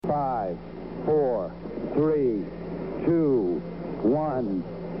5, 4, 3, 2, 1,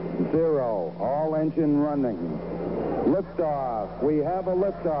 0. All engine running. Liftoff. We have a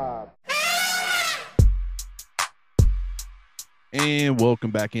liftoff. And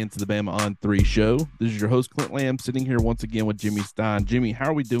welcome back into the Bama on 3 show. This is your host, Clint Lamb, sitting here once again with Jimmy Stein. Jimmy, how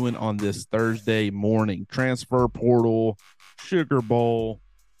are we doing on this Thursday morning? Transfer portal, Sugar Bowl,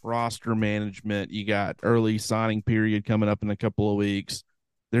 roster management. You got early signing period coming up in a couple of weeks.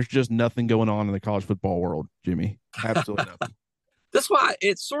 There's just nothing going on in the college football world, Jimmy. Absolutely nothing. That's why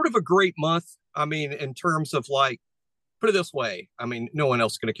it's sort of a great month. I mean, in terms of like, put it this way. I mean, no one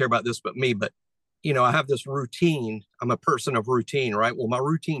else is going to care about this but me, but you know, I have this routine. I'm a person of routine, right? Well, my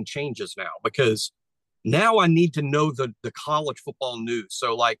routine changes now because now I need to know the college football news.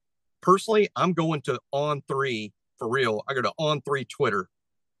 So like personally, I'm going to On3 for real. I go to On3 Twitter.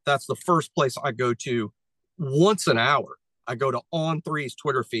 That's the first place I go to once an hour. I go to On3's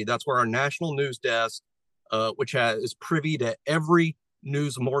Twitter feed. That's where our national news desk, which is privy to every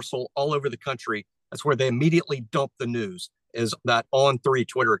news morsel all over the country. That's where they immediately dump the news, is that On3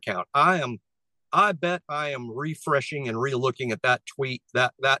 Twitter account. I bet I am refreshing and re-looking at that tweet,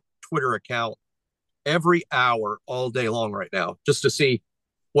 that Twitter account every hour all day long right now, just to see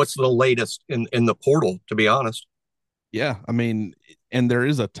what's the latest in the portal, to be honest. Yeah, I mean, and there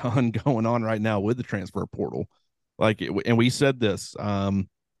is a ton going on right now with the transfer portal. And we said this, I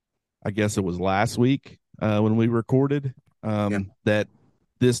guess it was last week when we recorded, that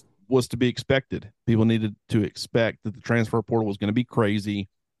this was to be expected. People needed to expect that the transfer portal was going to be crazy.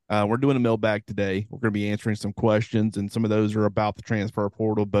 We're doing a mailbag today. We're going to be answering some questions, and some of those are about the transfer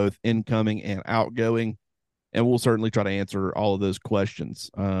portal, both incoming and outgoing, and we'll certainly try to answer all of those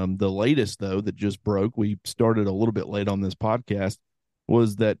questions. The latest, though, that just broke, we started a little bit late on this podcast,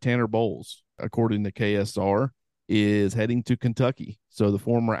 was that Tanner Bowles, according to KSR, is heading to Kentucky. So the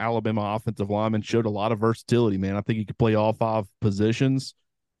former Alabama offensive lineman showed a lot of versatility, man. I think he could play all 5 positions.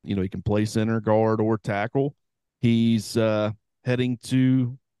 You know, he can play center, guard, or tackle. He's heading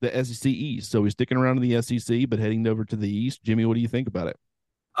to the SEC East. So he's sticking around in the SEC, but heading over to the East. Jimmy, what do you think about it?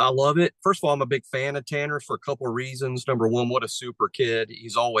 I love it. First of all, I'm a big fan of Tanner's for a couple of reasons. Number one, what a super kid.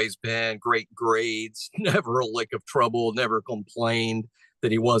 He's always been great grades, never a lick of trouble, never complained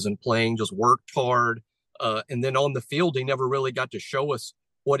that he wasn't playing, just worked hard. And then on the field, he never really got to show us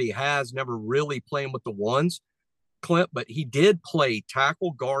what he has, never really playing with the ones, Clint, but he did play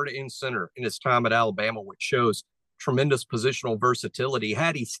tackle, guard, and center in his time at Alabama, which shows tremendous positional versatility.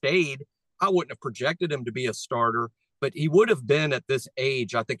 Had he stayed, I wouldn't have projected him to be a starter, but he would have been at this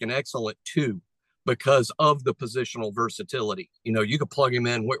age, I think, an excellent 2 because of the positional versatility. You know, you could plug him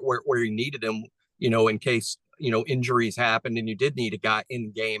in where you needed him, you know, in case, you know, injuries happened and you did need a guy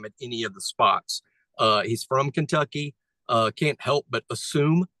in game at any of the spots. He's from Kentucky. Can't help but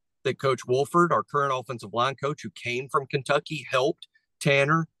assume that Coach Wolford, our current offensive line coach, who came from Kentucky, helped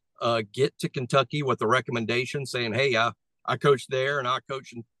Tanner get to Kentucky with a recommendation saying, hey, I coached there and I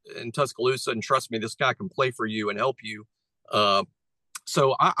coach in Tuscaloosa, and trust me, this guy can play for you and help you.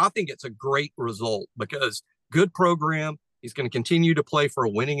 So I think it's a great result because good program. He's going to continue to play for a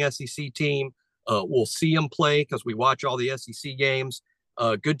winning SEC team. We'll see him play because we watch all the SEC games.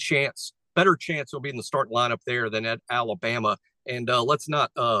 Good chance, better chance he'll be in the starting lineup there than at Alabama. And let's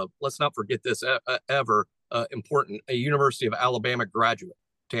not forget this ever important, a University of Alabama graduate,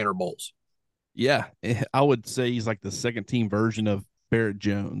 Tanner Bowles. Yeah, I would say he's like the second team version of Barrett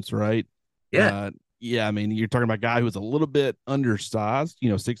Jones, right? Yeah. Yeah, I mean, you're talking about a guy who was a little bit undersized, you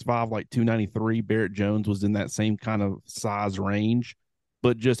know, 6'5", like 293. Barrett Jones was in that same kind of size range,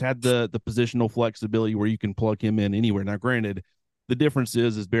 but just had the positional flexibility where you can plug him in anywhere. Now, granted, the difference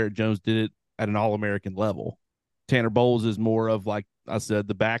is Barrett Jones did it at an All-American level. Tanner Bowles is more of, like I said,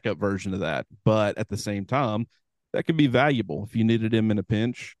 the backup version of that. But at the same time, that could be valuable if you needed him in a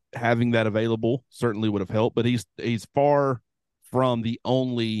pinch. Having that available certainly would have helped. But he's far from the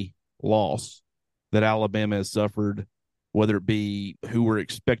only loss that Alabama has suffered, whether it be who we're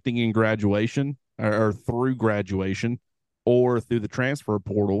expecting in graduation or through graduation or through the transfer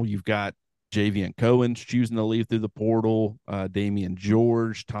portal. You've got Javian Cohen's choosing to leave through the portal, Damian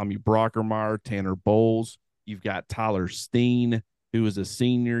George, Tommy Brockermeyer, Tanner Bowles. You've got Tyler Steen, who is a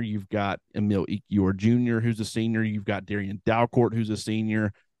senior. You've got Emil Ekiyor Jr., who's a senior. You've got Darian Dalcourt, who's a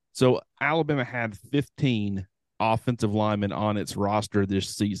senior. So Alabama had 15 offensive linemen on its roster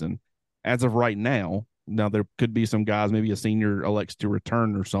this season. As of right now, there could be some guys, maybe a senior elects to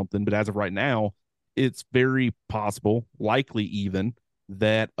return or something, but as of right now, it's very possible, likely even,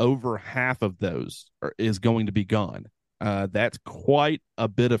 that over half of those is going to be gone. That's quite a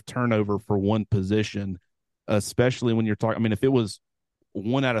bit of turnover for one position, especially when you're talking. I mean, if it was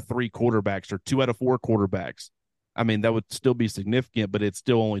 1 out of 3 quarterbacks or 2 out of 4 quarterbacks, I mean, that would still be significant, but it's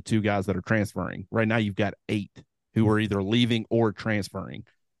still only 2 guys that are transferring. Right now, you've got 8 who are either leaving or transferring.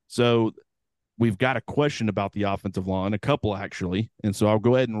 So we've got a question about the offensive line, a couple actually. And so I'll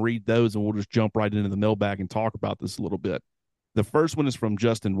go ahead and read those, and we'll just jump right into the mailbag and talk about this a little bit. The first one is from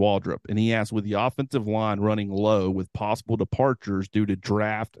Justin Waldrop, and he asks, with the offensive line running low with possible departures due to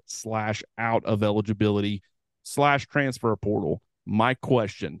draft/out of eligibility/transfer portal, my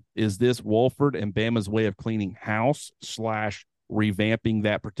question is this Wolford and Bama's way of cleaning house/revamping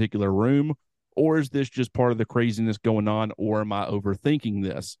that particular room, or is this just part of the craziness going on, or am I overthinking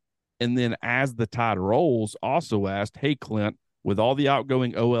this? And then as the tide rolls, also asked, hey, Clint, with all the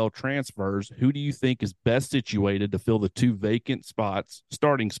outgoing OL transfers, who do you think is best situated to fill the 2 vacant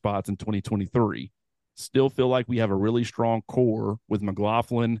starting spots in 2023? Still feel like we have a really strong core with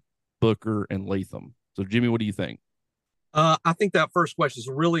McLaughlin, Booker, and Latham. So, Jimmy, what do you think? I think that first question is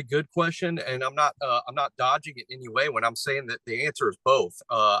a really good question, and I'm not dodging it in any way when I'm saying that the answer is both.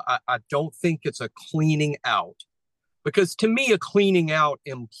 I don't think it's a cleaning out, because to me, a cleaning out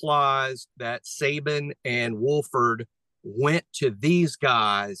implies that Saban and Wolford went to these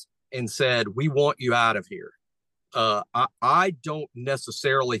guys and said, we want you out of here. I don't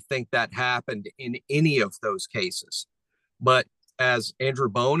necessarily think that happened in any of those cases. But as Andrew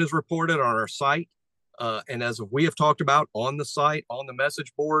Bone has reported on our site, and as we have talked about on the site, on the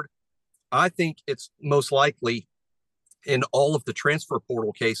message board, I think it's most likely in all of the transfer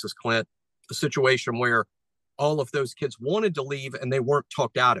portal cases, Clint, a situation where all of those kids wanted to leave and they weren't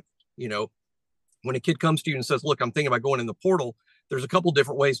talked out of it. You know, when a kid comes to you and says, look, I'm thinking about going in the portal, there's a couple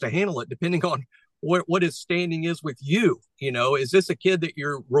different ways to handle it, depending on what his standing is with you. You know, is this a kid that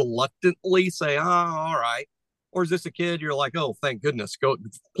you're reluctantly say, oh, all right. Or is this a kid you're like, oh, thank goodness, go,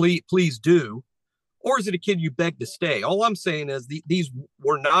 please do. Or is it a kid you beg to stay? All I'm saying is these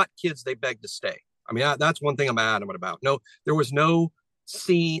were not kids they begged to stay. I mean, that's one thing I'm adamant about. No, there was no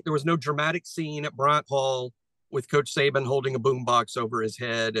scene. There was no dramatic scene at Bryant Hall with Coach Saban holding a boombox over his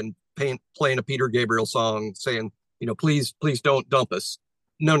head and playing a Peter Gabriel song saying, you know, please don't dump us.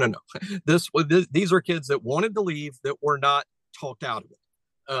 No. These are kids that wanted to leave that were not talked out of it.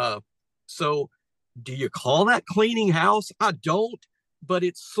 So do you call that cleaning house? I don't, but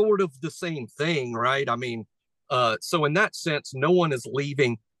it's sort of the same thing, right? I mean, so in that sense, no one is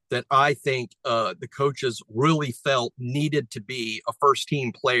leaving that I think the coaches really felt needed to be a first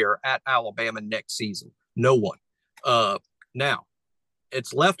team player at Alabama next season. No one. Now,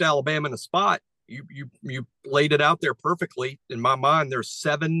 it's left Alabama in a spot. You laid it out there perfectly. In my mind, there's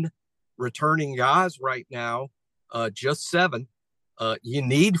 7 returning guys right now, just 7. You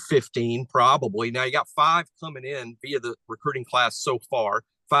need 15 probably. Now you got 5 coming in via the recruiting class so far.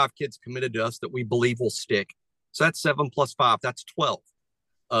 5 kids committed to us that we believe will stick. So that's 7 plus 5. That's 12.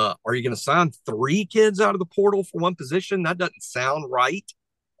 Are you going to sign 3 kids out of the portal for one position? That doesn't sound right.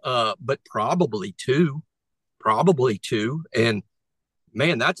 But probably 2. And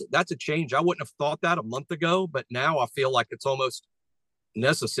man, that's a change. I wouldn't have thought that a month ago, but now I feel like it's almost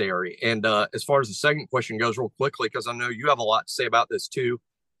necessary. And as far as the second question goes, real quickly, because I know you have a lot to say about this too,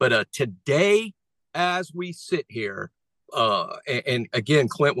 but today, as we sit here, and again,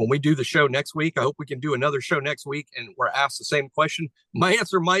 Clint, when we do the show next week, I hope we can do another show next week and we're asked the same question. My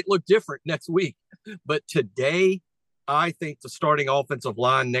answer might look different next week, but today, I think the starting offensive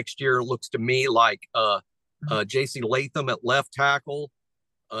line next year looks to me like J.C. Latham at left tackle,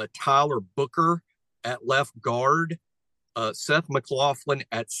 Tyler Booker at left guard, Seth McLaughlin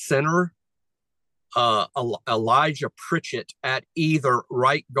at center, Elijah Pritchett at either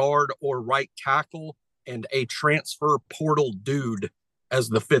right guard or right tackle, and a transfer portal dude as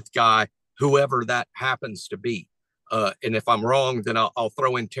the 5th guy, whoever that happens to be. And if I'm wrong, then I'll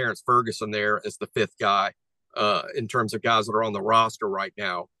throw in Terrence Ferguson there as the 5th guy in terms of guys that are on the roster right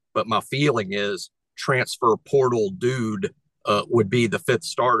now. But my feeling is transfer portal dude would be the 5th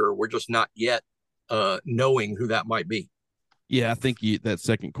starter. We're just not yet knowing who that might be. Yeah, I think that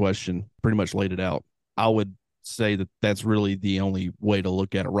second question pretty much laid it out. I would say that that's really the only way to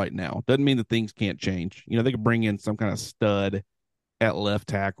look at it right now. Doesn't mean that things can't change. You know, they could bring in some kind of stud at left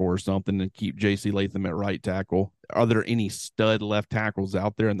tackle or something and keep J.C. Latham at right tackle. Are there any stud left tackles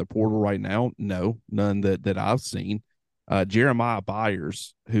out there in the portal right now? No, none that I've seen. Jeremiah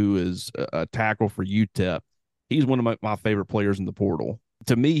Byers, who is a tackle for UTEP, he's one of my favorite players in the portal.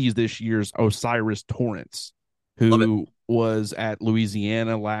 To me, he's this year's Osiris Torrance, who was at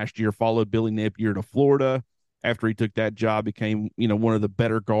Louisiana last year, followed Billy Napier to Florida. After he took that job, became, one of the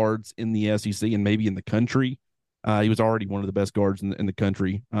better guards in the SEC and maybe in the country. He was already one of the best guards in the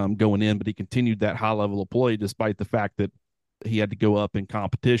country going in, but he continued that high level of play despite the fact that he had to go up in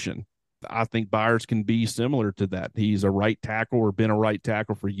competition. I think Byers can be similar to that. He's a right tackle or been a right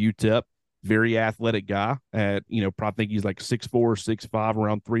tackle for UTEP. Very athletic guy at, probably think he's like 6'4", 6'5",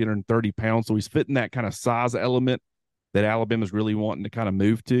 around 330 pounds. So he's fitting that kind of size element that Alabama's really wanting to kind of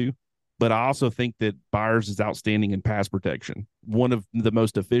move to. But I also think that Byers is outstanding in pass protection. One of the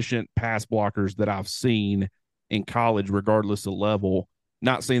most efficient pass blockers that I've seen in college, regardless of level.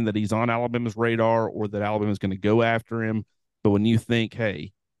 Not saying that he's on Alabama's radar or that Alabama's going to go after him, but when you think,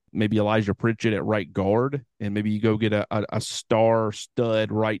 hey, maybe Elijah Pritchett at right guard, and maybe you go get a star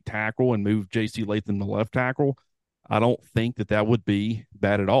stud right tackle and move J.C. Latham to left tackle, I don't think that would be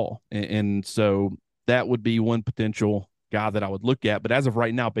bad at all. And so that would be one potential guy that I would look at. But as of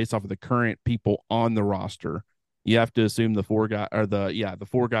right now, based off of the current people on the roster, you have to assume the four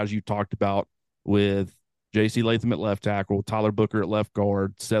guys you talked about with J.C. Latham at left tackle, Tyler Booker at left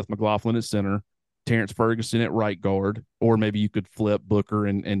guard, Seth McLaughlin at center, Terrence Ferguson at right guard, or maybe you could flip Booker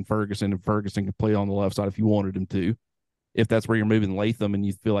and Ferguson could play on the left side if you wanted him to. If that's where you're moving Latham and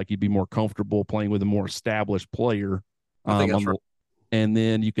you feel like you'd be more comfortable playing with a more established player. I think that's right. And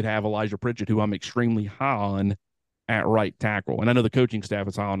then you could have Elijah Pritchett, who I'm extremely high on at right tackle. And I know the coaching staff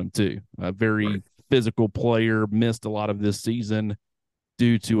is high on him too. A very physical player, missed a lot of this season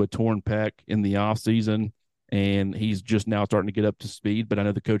due to a torn pec in the offseason. And he's just now starting to get up to speed, but I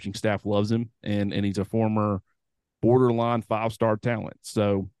know the coaching staff loves him, and he's a former borderline 5-star talent.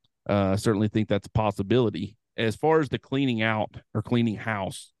 So I certainly think that's a possibility. As far as the cleaning out or cleaning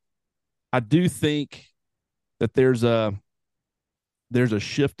house, I do think that there's a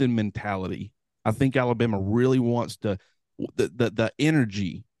shift in mentality. I think Alabama really wants to the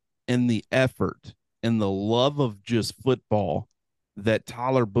energy and the effort and the love of just football that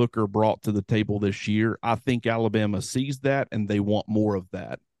Tyler Booker brought to the table this year. I think Alabama sees that and they want more of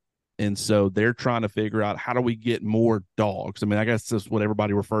that. And so they're trying to figure out, how do we get more dogs? I mean, I guess that's what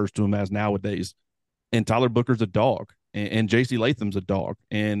everybody refers to him as nowadays. And Tyler Booker's a dog, and J.C. Latham's a dog.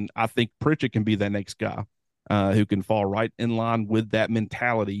 And I think Pritchett can be that next guy who can fall right in line with that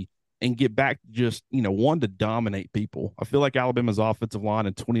mentality and get back to just, one, to dominate people. I feel like Alabama's offensive line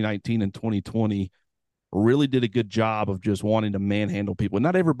in 2019 and 2020 really did a good job of just wanting to manhandle people.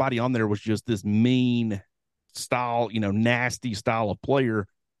 Not everybody on there was just this mean style, nasty style of player.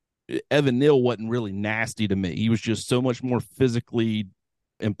 Evan Neal wasn't really nasty to me. He was just so much more physically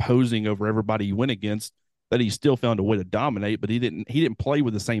imposing over everybody he went against that he still found a way to dominate, but he didn't play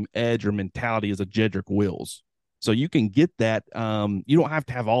with the same edge or mentality as a Jedrick Wills. So you can get that. You don't have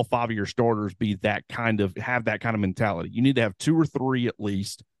to have all 5 of your starters have that kind of mentality. You need to have 2 or 3 at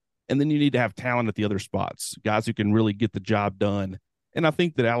least. And then you need to have talent at the other spots, guys who can really get the job done. And I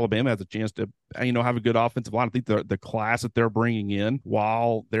think that Alabama has a chance to, have a good offensive line. I think the class that they're bringing in,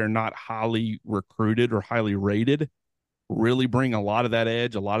 while they're not highly recruited or highly rated, really bring a lot of that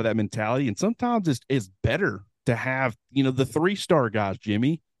edge, a lot of that mentality. And sometimes it's better to have, the 3-star guys,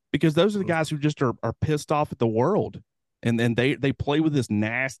 Jimmy, because those are the guys who just are pissed off at the world. And then they play with this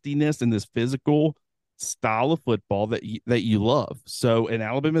nastiness and this physical style of football that you love. So, and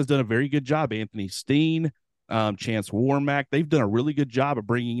Alabama's done a very good job. Anthony Steen, Chance Warmack, they've done a really good job of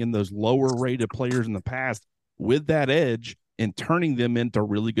bringing in those lower rated players in the past with that edge and turning them into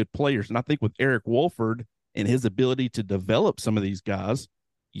really good players. And I think with Eric Wolford and his ability to develop some of these guys,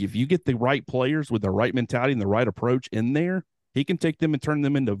 if you get the right players with the right mentality and the right approach in there, he can take them and turn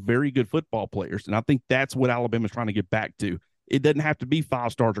them into very good football players. And I think that's what Alabama's trying to get back to. It doesn't have to be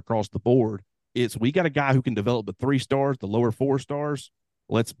 5 stars across the board. We got a guy who can develop the 3 stars, the lower 4 stars.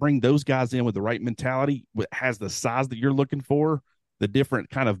 Let's bring those guys in with the right mentality, has the size that you're looking for, the different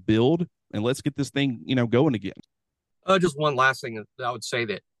kind of build, and let's get this thing, going again. Just one last thing that I would say,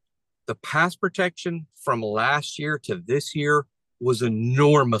 that the pass protection from last year to this year was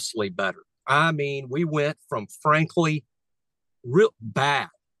enormously better. I mean, we went from, frankly, real bad.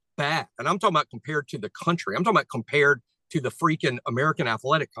 And I'm talking about compared to the country. I'm talking about compared to the freaking American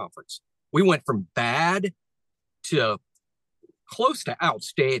Athletic Conference. We went from bad to close to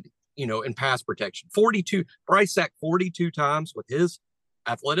outstanding, in pass protection. 42, Bryce sacked 42 times with his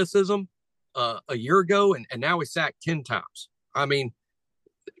athleticism a year ago, and now he sacked 10 times. I mean,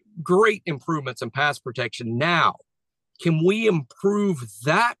 great improvements in pass protection. Now, can we improve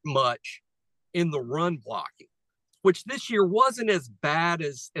that much in the run blocking, which this year wasn't as bad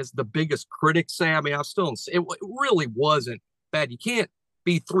as the biggest critics say? I mean, it really wasn't bad. You can't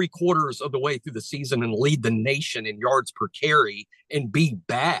be 3/4 of the way through the season and lead the nation in yards per carry and be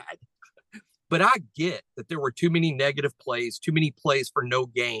bad. But I get that there were too many negative plays, too many plays for no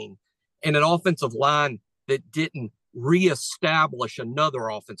gain, and an offensive line that didn't reestablish another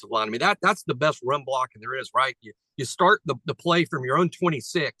offensive line. I mean, that's the best run blocking there is, right? You start the play from your own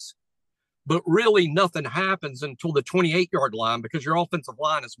 26, but really nothing happens until the 28-yard line because your offensive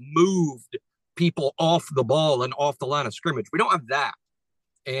line has moved people off the ball and off the line of scrimmage. We don't have that.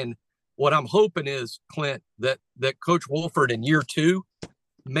 And what I'm hoping is, Clint, that Coach Wolford in year 2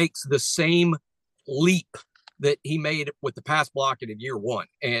 makes the same leap that he made with the pass blocking in year 1.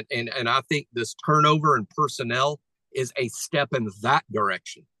 And I think this turnover and personnel is a step in that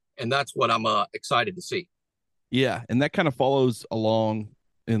direction. And that's what I'm excited to see. Yeah, and that kind of follows along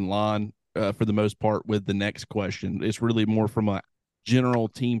in line for the most part with the next question. It's really more from a general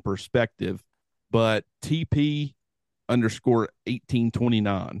team perspective, but TP _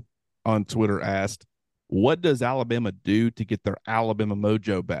 1829 on Twitter asked, what does Alabama do to get their Alabama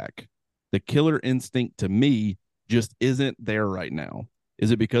mojo back? The killer instinct to me just isn't there right now.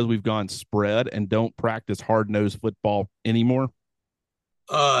 Is it because we've gone spread and don't practice hard-nosed football anymore?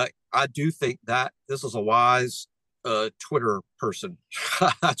 I do think that this is a wise Twitter person.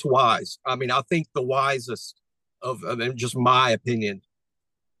 That's wise. I mean, I think the wisest just my opinion,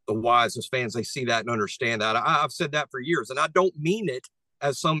 the wisest fans, they see that and understand that. I've said that for years, and I don't mean it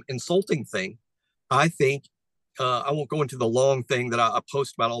as some insulting thing. I think I won't go into the long thing that I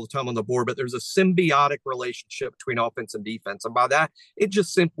post about all the time on the board, but there's a symbiotic relationship between offense and defense. And by that, it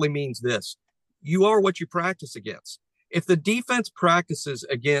just simply means this: you are what you practice against. If the defense practices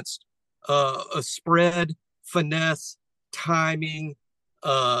against a spread, finesse, timing,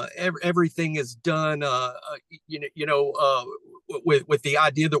 everything is done, with the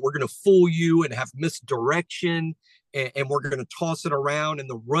idea that we're going to fool you and have misdirection, and we're going to toss it around in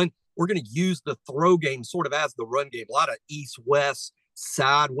the run. We're going to use the throw game sort of as the run game. A lot of east-west,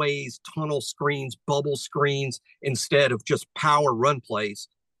 sideways, tunnel screens, bubble screens, instead of just power run plays.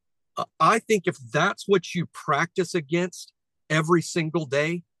 I think if that's what you practice against every single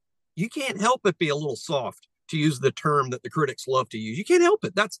day, you can't help but be a little soft, to use the term that the critics love to use. You can't help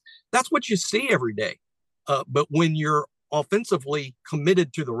it. That's what you see every day. But when you're offensively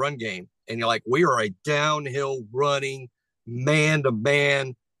committed to the run game and you're like, we are a downhill running,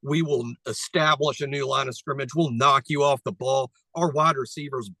 man-to-man, we will establish a new line of scrimmage. We'll knock you off the ball. Our wide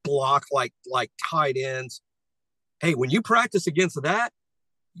receivers block like tight ends. Hey, when you practice against that,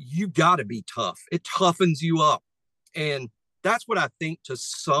 you got to be tough. It toughens you up. And that's what I think to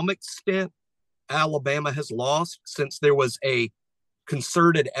some extent Alabama has lost, since there was a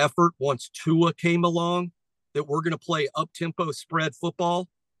concerted effort once Tua came along that we're going to play up-tempo spread football.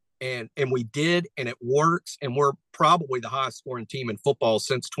 And we did, and it works. And we're probably the highest scoring team in football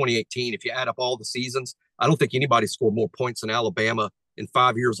since 2018. If you add up all the seasons, I don't think anybody scored more points than Alabama in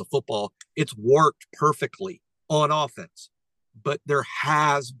 5 years of football. It's worked perfectly on offense. But there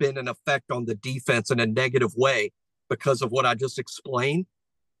has been an effect on the defense in a negative way because of what I just explained.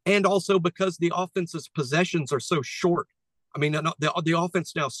 And also because the offense's possessions are so short. I mean, the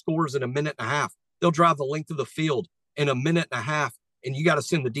offense now scores in a minute and a half. They'll drive the length of the field in a minute and a half, and you got to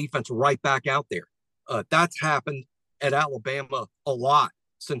send the defense right back out there. That's happened at Alabama a lot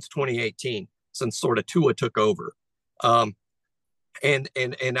since 2018, since sort of Tua took over. And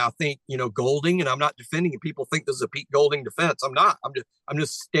I think, Golding, and I'm not defending it. People think this is a Pete Golding defense. I'm not. I'm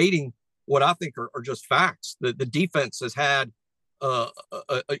just stating what I think are just facts. The defense has had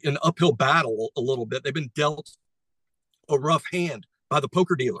an uphill battle a little bit. They've been dealt a rough hand by the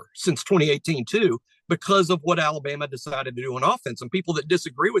poker dealer since 2018 too, because of what Alabama decided to do on offense. And people that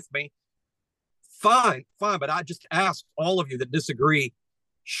disagree with me, fine. But I just ask all of you that disagree,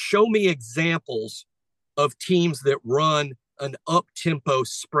 show me examples of teams that run an up-tempo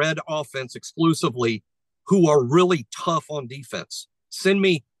spread offense exclusively who are really tough on defense. Send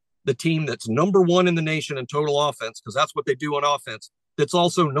me the team that's number one in the nation in total offense, because that's what they do on offense, that's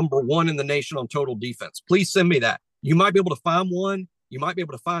also number one in the nation on total defense. Please send me that. You might be able to find one. You might be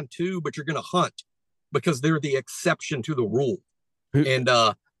able to find two, but you're going to hunt because they're the exception to the rule. And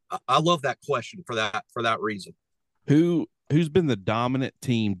I love that question for that reason. Who's been the dominant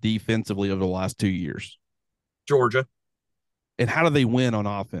team defensively over the last 2 years? Georgia. And how do they win on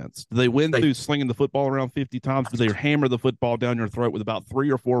offense? Do they win through slinging the football around 50 times? Do they hammer the football down your throat with about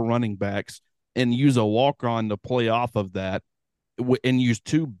 3 or 4 running backs and use a walk-on to play off of that and use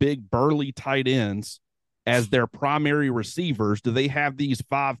 2 big burly tight ends as their primary receivers? Do they have these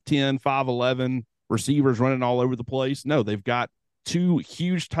 5'10", 5'11" receivers running all over the place? No, they've got 2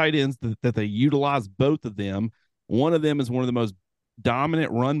 huge tight ends that they utilize, both of them. One of them is one of the most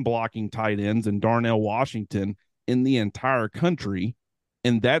dominant run blocking tight ends in Darnell Washington in the entire country,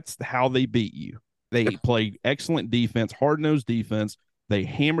 and that's how they beat you. They play excellent defense, hard-nosed defense. They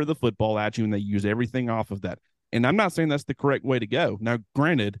hammer the football at you, and they use everything off of that. And I'm not saying that's the correct way to go. Now,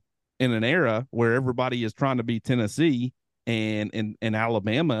 granted, in an era where everybody is trying to be Tennessee and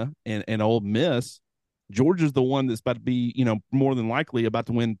Alabama and Ole Miss, Georgia's the one that's about to be, more than likely about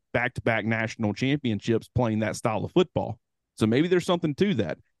to win back-to-back national championships playing that style of football. So maybe there's something to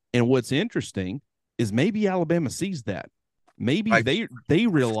that. And what's interesting is maybe Alabama sees that. Maybe they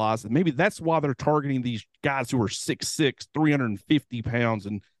realize that maybe that's why they're targeting these guys who are 6'6", 350 pounds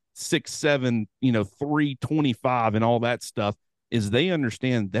and 6'7", 325 and all that stuff, is they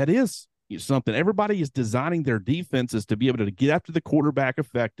understand that is something. Everybody is designing their defenses to be able to get after the quarterback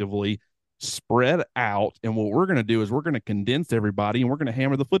effectively, spread out. And what we're going to do is we're going to condense everybody and we're going to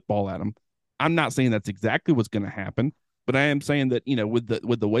hammer the football at them. I'm not saying that's exactly what's going to happen, but I am saying that,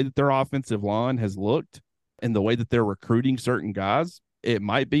 with the way that their offensive line has looked and the way that they're recruiting certain guys, it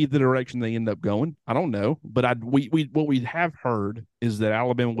might be the direction they end up going. I don't know, but what we have heard is that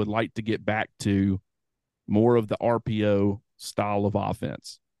Alabama would like to get back to more of the RPO style of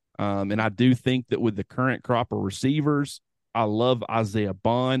offense. And I do think that with the current crop of receivers, I love Isaiah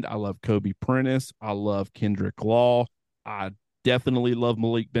Bond. I love Kobe Prentice. I love Kendrick Law. I definitely love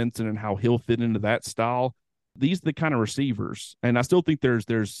Malik Benson and how he'll fit into that style. These are the kind of receivers. And I still think there's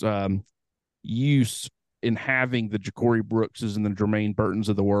use in having the Ja'Cory Brookses and the Jermaine Burtons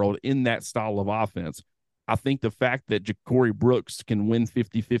of the world in that style of offense. I think the fact that Ja'Cory Brooks can win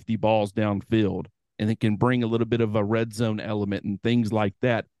 50-50 balls downfield and it can bring a little bit of a red zone element and things like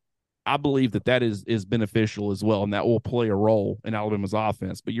that, I believe that is beneficial as well, and that will play a role in Alabama's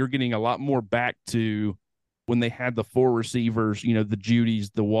offense. But you're getting a lot more back to when they had the four receivers, the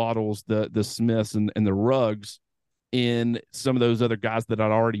Judys, the Waddles, the Smiths, and the Ruggs, in some of those other guys that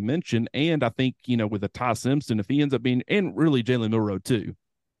I'd already mentioned. And I think, with a Ty Simpson, if he ends up being, and really Jalen Milroe too,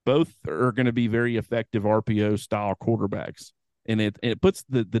 both are going to be very effective RPO style quarterbacks. And it puts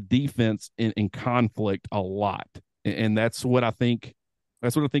the defense in conflict a lot. And that's what I think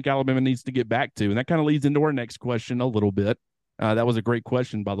Alabama needs to get back to. And that kind of leads into our next question a little bit. That was a great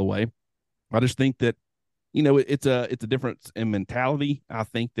question, by the way. I just think that, it's a difference in mentality. I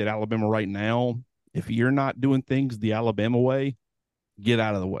think that Alabama right now, if you're not doing things the Alabama way, get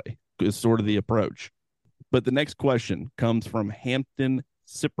out of the way is sort of the approach. But the next question comes from Hampton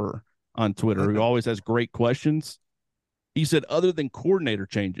Sipper on Twitter, who always has great questions. He said, other than coordinator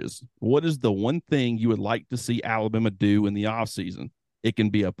changes, what is the one thing you would like to see Alabama do in the offseason? It can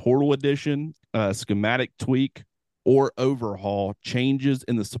be a portal addition, a schematic tweak, or overhaul, changes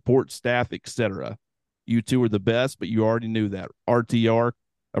in the support staff, etc. You two are the best, but you already knew that. RTR,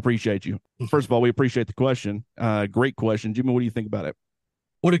 appreciate you. First of all, we appreciate the question. Great question. Jimmy, what do you think about it?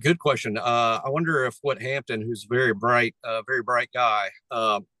 What a good question. I wonder if what Hampton, who's very bright guy,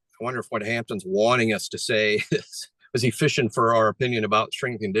 I wonder if what Hampton's wanting us to say is he fishing for our opinion about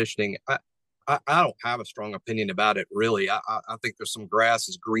strength conditioning? I don't have a strong opinion about it, really. I think there's some grass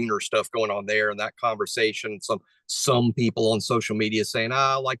is greener stuff going on there in that conversation. Some people on social media saying,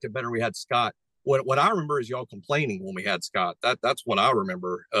 I liked it better when we had Scott. What I remember is y'all complaining when we had Scott. That's what I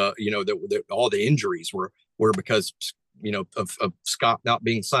remember. That all the injuries were because of Scott not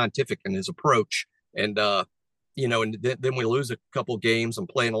being scientific in his approach, and then we lose a couple of games and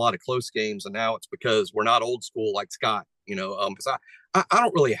playing a lot of close games, and now it's because we're not old school like Scott. Because I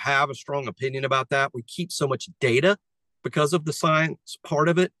don't really have a strong opinion about that. We keep so much data because of the science part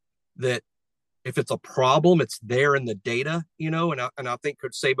of it that if it's a problem, it's there in the data. And I think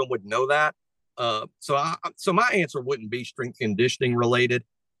Coach Saban would know that. So my answer wouldn't be strength conditioning related.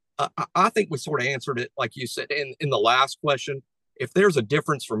 I think we sort of answered it, like you said, in the last question. If there's a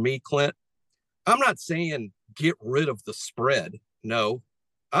difference for me, Clint, I'm not saying get rid of the spread. No,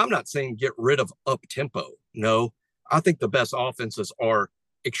 I'm not saying get rid of up tempo. No, I think the best offenses are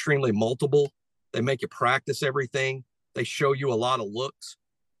extremely multiple. They make you practice everything. They show you a lot of looks,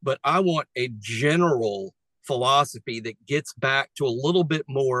 but I want a general philosophy that gets back to a little bit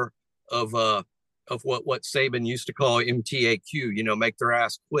more of what Saban used to call MTAQ, make their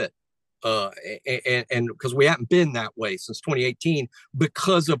ass quit. And because we haven't been that way since 2018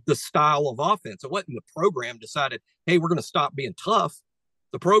 because of the style of offense. It wasn't the program decided, hey, we're going to stop being tough.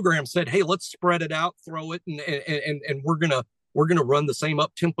 The program said, hey, let's spread it out, throw it, and we're gonna run the same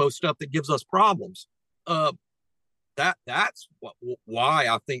up tempo stuff that gives us problems. That's why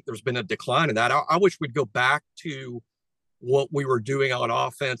I think there's been a decline in that. I wish we'd go back to what we were doing on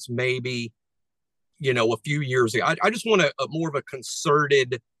offense, maybe, a few years ago. I just want a more of a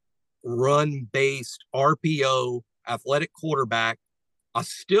concerted run-based RPO athletic quarterback. I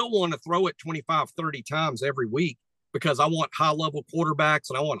still want to throw it 25, 30 times every week because I want high-level quarterbacks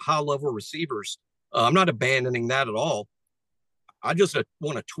and I want high-level receivers. I'm not abandoning that at all. I just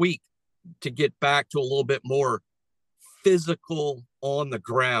want to tweak to get back to a little bit more physical on the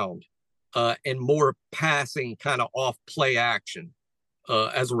ground, and more passing kind of off play action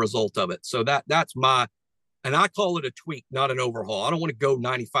as a result of it. So that's my, and I call it a tweak, not an overhaul. I don't want to go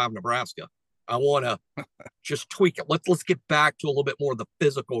 95 Nebraska. I want to just tweak it. Let's get back to a little bit more of the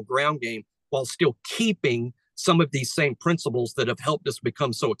physical ground game while still keeping some of these same principles that have helped us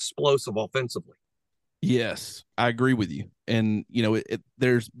become so explosive offensively. Yes, I agree with you. And,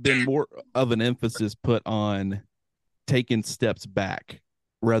 there's been more of an emphasis put on taking steps back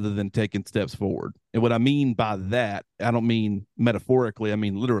rather than taking steps forward. And what I mean by that, I don't mean metaphorically, I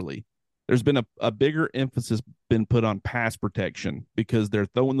mean literally. There's been a bigger emphasis been put on pass protection because they're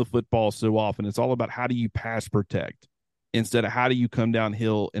throwing the football so often. It's all about how do you pass protect instead of how do you come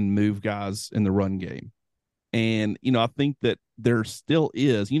downhill and move guys in the run game. And, I think that there still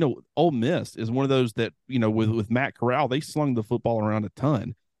is, Ole Miss is one of those that, with Matt Corral, they slung the football around a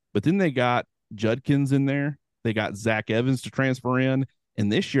ton. But then they got Judkins in there. They got Zach Evans to transfer in.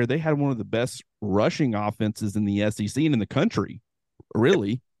 And this year they had one of the best rushing offenses in the SEC and in the country,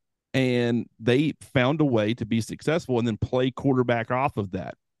 really. And they found a way to be successful and then play quarterback off of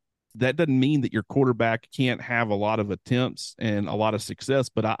that. That doesn't mean that your quarterback can't have a lot of attempts and a lot of success,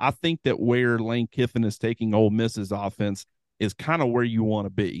 but I think that where Lane Kiffin is taking Ole Miss's offense is kind of where you want to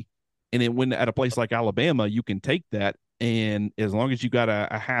be. And then when at a place like Alabama, you can take that, and as long as you got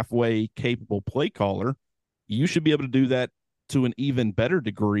a halfway capable play caller, you should be able to do that to an even better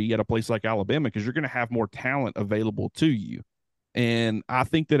degree at a place like Alabama because you're going to have more talent available to you. And I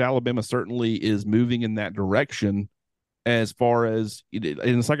think that Alabama certainly is moving in that direction as far as, and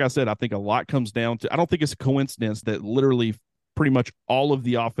it's like I said, I think a lot comes down to, I don't think it's a coincidence that literally pretty much all of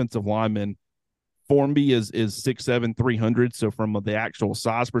the offensive linemen, Formby is 6'7", 300. So from the actual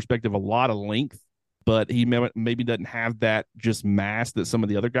size perspective, a lot of length, but he maybe doesn't have that just mass that some of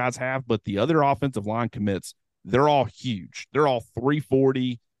the other guys have. But the other offensive line commits, they're all huge. They're all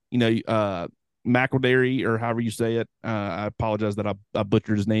 340, McElderry, or however you say it. I apologize that I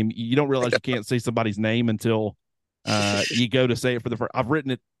butchered his name. You don't realize you can't say somebody's name until you go to say it for the first. I've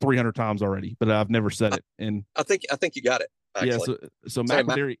written it 300 times already, but I've never said it. And I think you got it. Actually. Yeah, so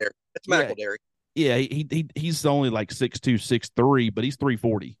McElderry. It's McElderry. Yeah, he's only like 6'2", 6'3", but he's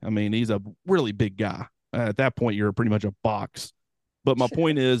 340. I mean, he's a really big guy. At that point, you're pretty much a box. But my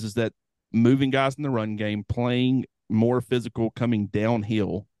point is that moving guys in the run game, playing more physical, coming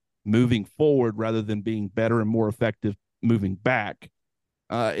downhill, moving forward rather than being better and more effective moving back,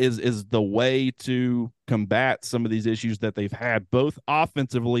 is the way to combat some of these issues that they've had, both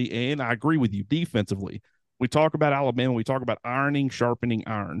offensively and, I agree with you, defensively. We talk about Alabama, we talk about ironing, sharpening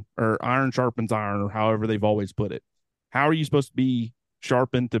iron, or iron sharpens iron, or however they've always put it. How are you supposed to be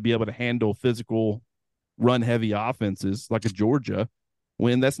sharpened to be able to handle physical, run-heavy offenses like a Georgia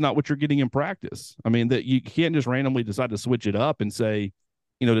when that's not what you're getting in practice? I mean, that you can't just randomly decide to switch it up and say,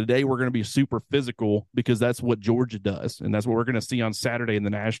 today we're going to be super physical because that's what Georgia does. And that's what we're going to see on Saturday in the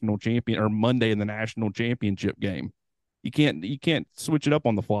national champion or Monday in the national championship game. You can't switch it up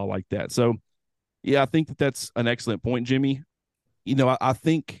on the fly like that. So, yeah, I think that's an excellent point, Jimmy. I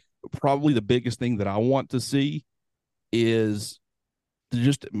think probably the biggest thing that I want to see is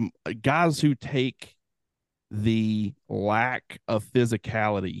just guys who take the lack of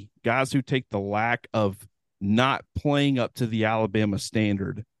physicality, guys who take the lack of not playing up to the Alabama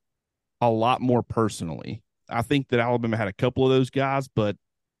standard a lot more personally. I think that Alabama had a couple of those guys, but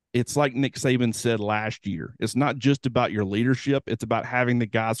it's like Nick Saban said last year. It's not just about your leadership. It's about having the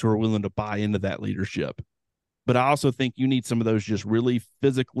guys who are willing to buy into that leadership. But I also think you need some of those just really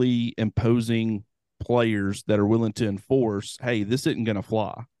physically imposing players that are willing to enforce, hey, this isn't going to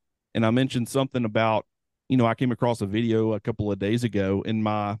fly. And I mentioned something about, I came across a video a couple of days ago in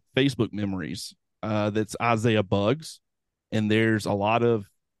my Facebook memories that's Isaiah Buggs. And there's a lot of,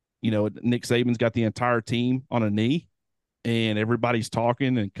 Nick Saban's got the entire team on a knee and everybody's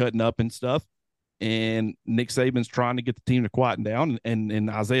talking and cutting up and stuff. And Nick Saban's trying to get the team to quieten down. And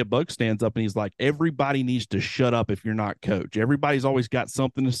Isaiah Buggs stands up and he's like, everybody needs to shut up if you're not coach. Everybody's always got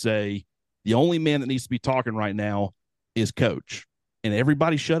something to say. The only man that needs to be talking right now is coach. And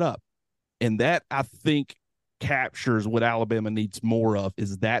everybody shut up. And that, I think, captures what Alabama needs more of,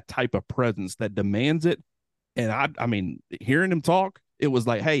 is that type of presence that demands it. And I mean, hearing him talk, it was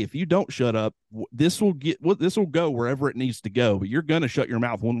like, hey, if you don't shut up, this will go wherever it needs to go, but you're going to shut your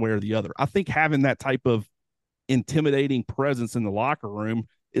mouth one way or the other. I think having that type of intimidating presence in the locker room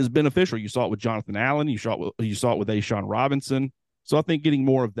is beneficial. You saw it with Jonathan Allen. You saw it with Ashawn Robinson. So I think getting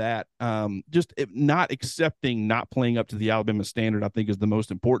more of that, just not accepting, not playing up to the Alabama standard, I think is the most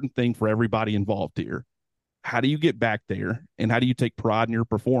important thing for everybody involved here. How do you get back there, and how do you take pride in your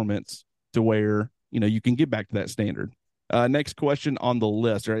performance to where, you can get back to that standard. Next question on the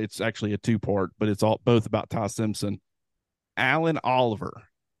list, right? It's actually a two-part, but it's both about Ty Simpson. Alan Oliver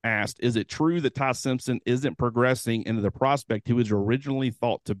asked, is it true that Ty Simpson isn't progressing into the prospect he was originally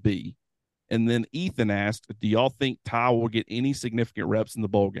thought to be? And then Ethan asked, do y'all think Ty will get any significant reps in the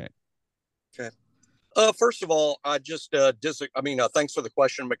bowl game? Okay. First of all, I just thanks for the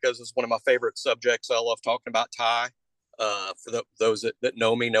question, because it's one of my favorite subjects. I love talking about Ty. Those that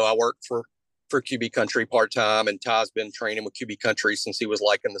know me know I work for QB Country part time, and Ty's been training with QB Country since he was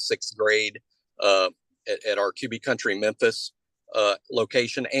like in the 6th grade at our QB Country Memphis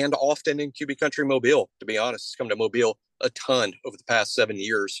location, and often in QB Country Mobile. To be honest, he's come to Mobile a ton over the past 7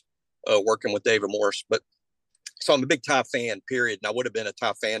 years working with David Morris. So I'm a big Ty fan, period. And I would have been a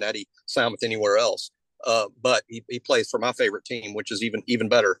Ty fan had he signed with anywhere else. But he plays for my favorite team, which is even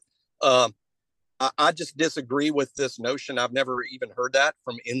better. I just disagree with this notion. I've never even heard that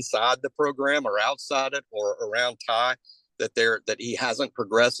from inside the program or outside it or around Ty, that he hasn't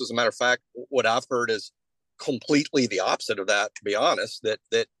progressed. As a matter of fact, what I've heard is completely the opposite of that, to be honest.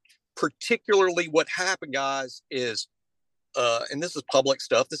 That particularly what happened, guys, is and this is public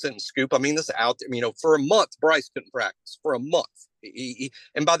stuff. This isn't scoop. I mean, this is out there. For a month, Bryce couldn't practice for a month.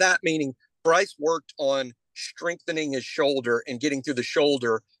 And by that meaning, Bryce worked on strengthening his shoulder and getting through the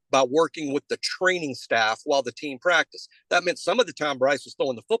shoulder by working with the training staff while the team practiced. That meant some of the time Bryce was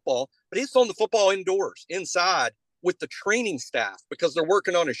throwing the football, but he's throwing the football indoors, inside with the training staff, because they're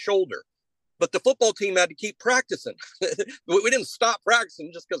working on his shoulder. But the football team had to keep practicing. We didn't stop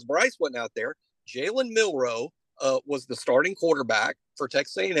practicing just because Bryce wasn't out there. Jalen Milroe was the starting quarterback for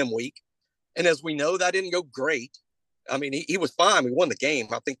Texas A&M week. And as we know, that didn't go great. I mean, he was fine. We won the game.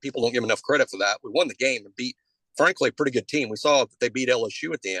 I think people don't give enough credit for that. We won the game and beat, frankly, a pretty good team. We saw that they beat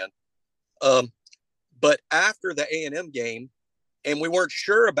LSU at the end. But after the A&M game, and we weren't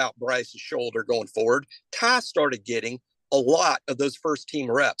sure about Bryce's shoulder going forward, Ty started getting a lot of those first team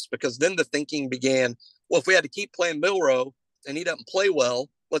reps, because then the thinking began, well, if we had to keep playing Milroe and he doesn't play well,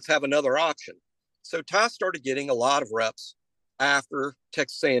 let's have another option. So Ty started getting a lot of reps after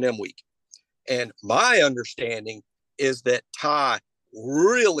Texas A&M week. And my understanding is that Ty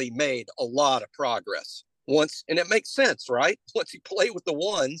really made a lot of progress once, and it makes sense, right? Once you play with the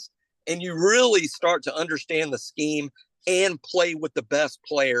ones and you really start to understand the scheme and play with the best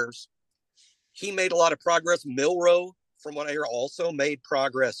players, he made a lot of progress. Milroe, from what I hear, also made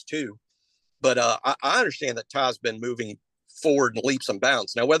progress too. But I understand that Ty's been moving forward in leaps and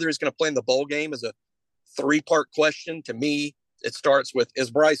bounds. Now, whether he's going to play in the bowl game is a 3-part question. To me, it starts with,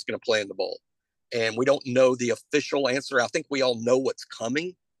 is Bryce going to play in the bowl? And we don't know the official answer. I think we all know what's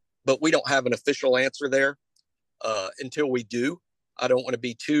coming, but we don't have an official answer there until we do. I don't want to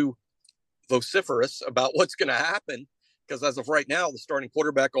be too vociferous about what's going to happen, because as of right now, the starting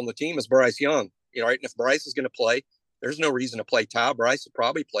quarterback on the team is Bryce Young. Right? And if Bryce is going to play, there's no reason to play Ty. Bryce will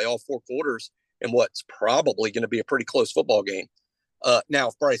probably play all 4 quarters in what's probably going to be a pretty close football game. Now,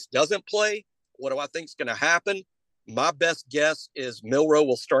 if Bryce doesn't play, what do I think is going to happen? My best guess is Milroe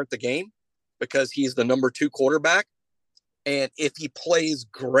will start the game, because he's the number 2 quarterback. And if he plays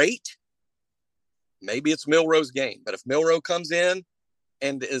great, maybe it's Milroe's game. But if Milroe comes in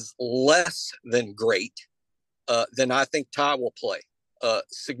and is less than great, then I think Ty will play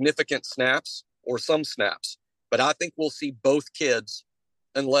significant snaps or some snaps. But I think we'll see both kids,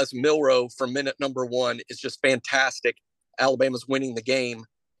 unless Milroe from minute number 1 is just fantastic. Alabama's winning the game,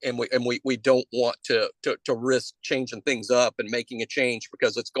 and we don't want to risk changing things up and making a change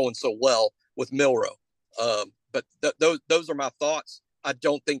because it's going so well with Milroe. But those are my thoughts. I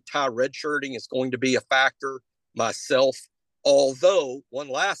don't think Ty redshirting is going to be a factor myself. Although, one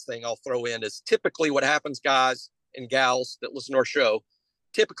last thing I'll throw in is typically what happens, guys and gals that listen to our show,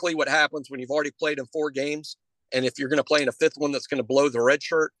 typically what happens when you've already played in 4 games, and if you're going to play in a 5th one that's going to blow the red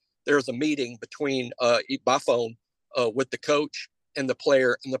shirt, there's a meeting between by phone with the coach and the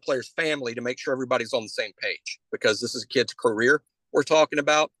player and the player's family to make sure everybody's on the same page, because this is a kid's career we're talking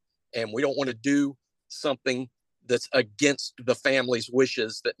about, and we don't want to do something that's against the family's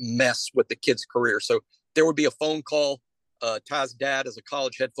wishes that mess with the kid's career. So there would be a phone call. Ty's dad is a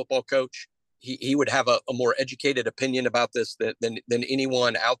college head football coach. He would have a more educated opinion about this than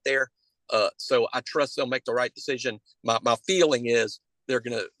anyone out there. So I trust they'll make the right decision. My feeling is they're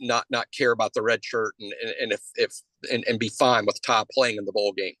going to not care about the red shirt and be fine with Ty playing in the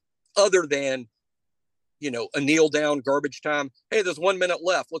bowl game, other than, a kneel down garbage time. Hey, there's 1 minute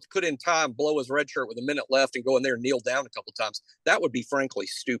left. Let's put in Ty and blow his red shirt with a minute left and go in there and kneel down a couple times. That would be frankly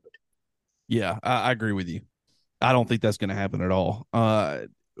stupid. Yeah, I agree with you. I don't think that's going to happen at all.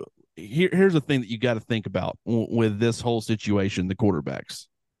 Here's the thing that you got to think about with this whole situation, the quarterbacks.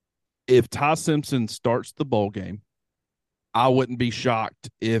 if Ty Simpson starts the bowl game, I wouldn't be shocked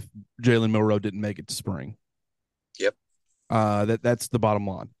if Jalen Milroe didn't make it to spring. Yep. That's the bottom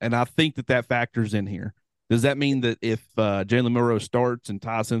line. And I think that factors in here. Does that mean that if Jalen Milroe starts and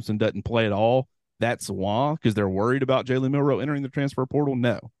Ty Simpson doesn't play at all, that's why? Because they're worried about Jalen Milroe entering the transfer portal?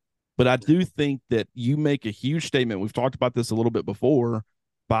 No. But I do think that you make a huge statement. We've talked about this a little bit before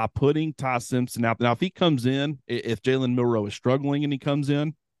by putting Ty Simpson out. Now, if he comes in, if Jalen Milroe is struggling and he comes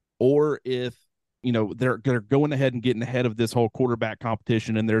in, or if they're going ahead and getting ahead of this whole quarterback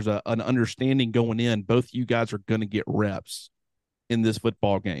competition, and there's an understanding going in, both you guys are going to get reps in this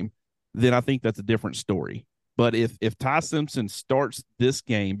football game, then I think that's a different story. But if Ty Simpson starts this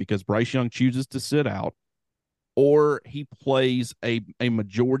game because Bryce Young chooses to sit out, or he plays a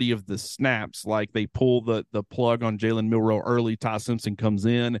majority of the snaps, like they pull the plug on Jalen Milroe early, Ty Simpson comes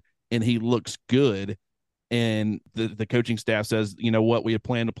in and he looks good, and the coaching staff says, you know what, we had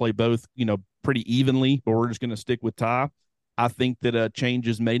planned to play both, pretty evenly, but we're just going to stick with Ty. I think that a change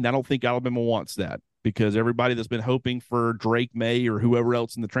is made, and I don't think Alabama wants that, because everybody that's been hoping for Drake May or whoever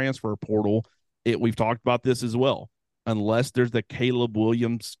else in the transfer portal, we've talked about this as well. Unless there's the Caleb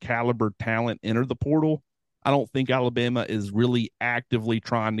Williams caliber talent enter the portal, I don't think Alabama is really actively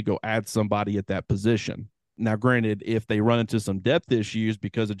trying to go add somebody at that position. Now, granted, if they run into some depth issues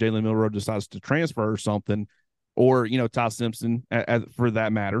because of Jalen Milroe decides to transfer or something, or, Ty Simpson, for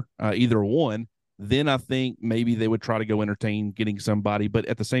that matter, either one, then I think maybe they would try to go entertain getting somebody. But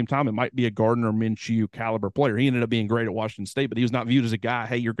at the same time, it might be a Gardner Minshew caliber player. He ended up being great at Washington State, but he was not viewed as a guy,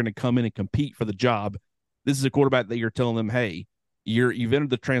 hey, you're going to come in and compete for the job. This is a quarterback that you're telling them, hey, you've entered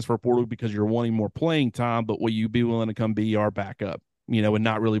the transfer portal because you're wanting more playing time, but will you be willing to come be our backup, and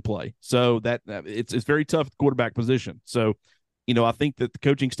not really play? So that it's very tough at the quarterback position. So, I think that the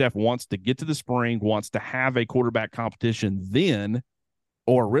coaching staff wants to get to the spring, wants to have a quarterback competition then,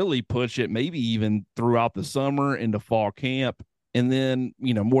 or really push it maybe even throughout the summer into fall camp. And then,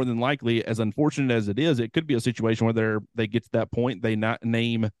 more than likely, as unfortunate as it is, it could be a situation where they get to that point, they not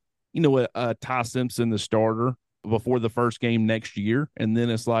name, Ty Simpson the starter before the first game next year. And then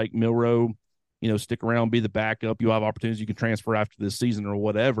it's like, Milroe, stick around, be the backup. You have opportunities, you can transfer after this season or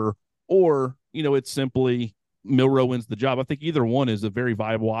whatever. Or, it's simply Milroe wins the job. I think either one is a very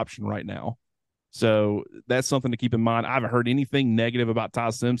viable option right now. So that's something to keep in mind. I haven't heard anything negative about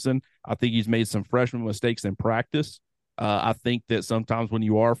Ty Simpson. I think he's made some freshman mistakes in practice. I think that sometimes when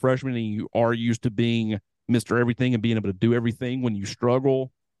you are a freshman and you are used to being Mr. Everything and being able to do everything, when you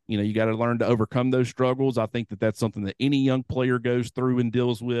struggle, you got to learn to overcome those struggles. I think that that's something that any young player goes through and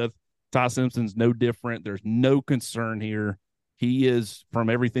deals with. Ty Simpson's no different. There's no concern here. He is, from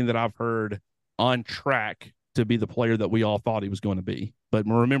everything that I've heard, on track to be the player that we all thought he was going to be. But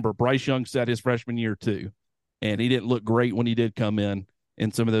remember, Bryce Young sat his freshman year too, and he didn't look great when he did come in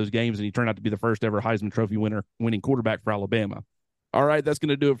some of those games, and he turned out to be the first ever Heisman Trophy winning quarterback for Alabama. All right, that's going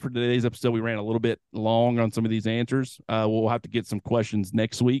to do it for today's episode. We ran a little bit long on some of these answers. We'll have to get some questions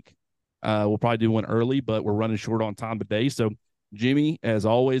next week. We'll probably do one early, but we're running short on time today. So, Jimmy, as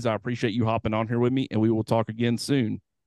always, I appreciate you hopping on here with me, and we will talk again soon.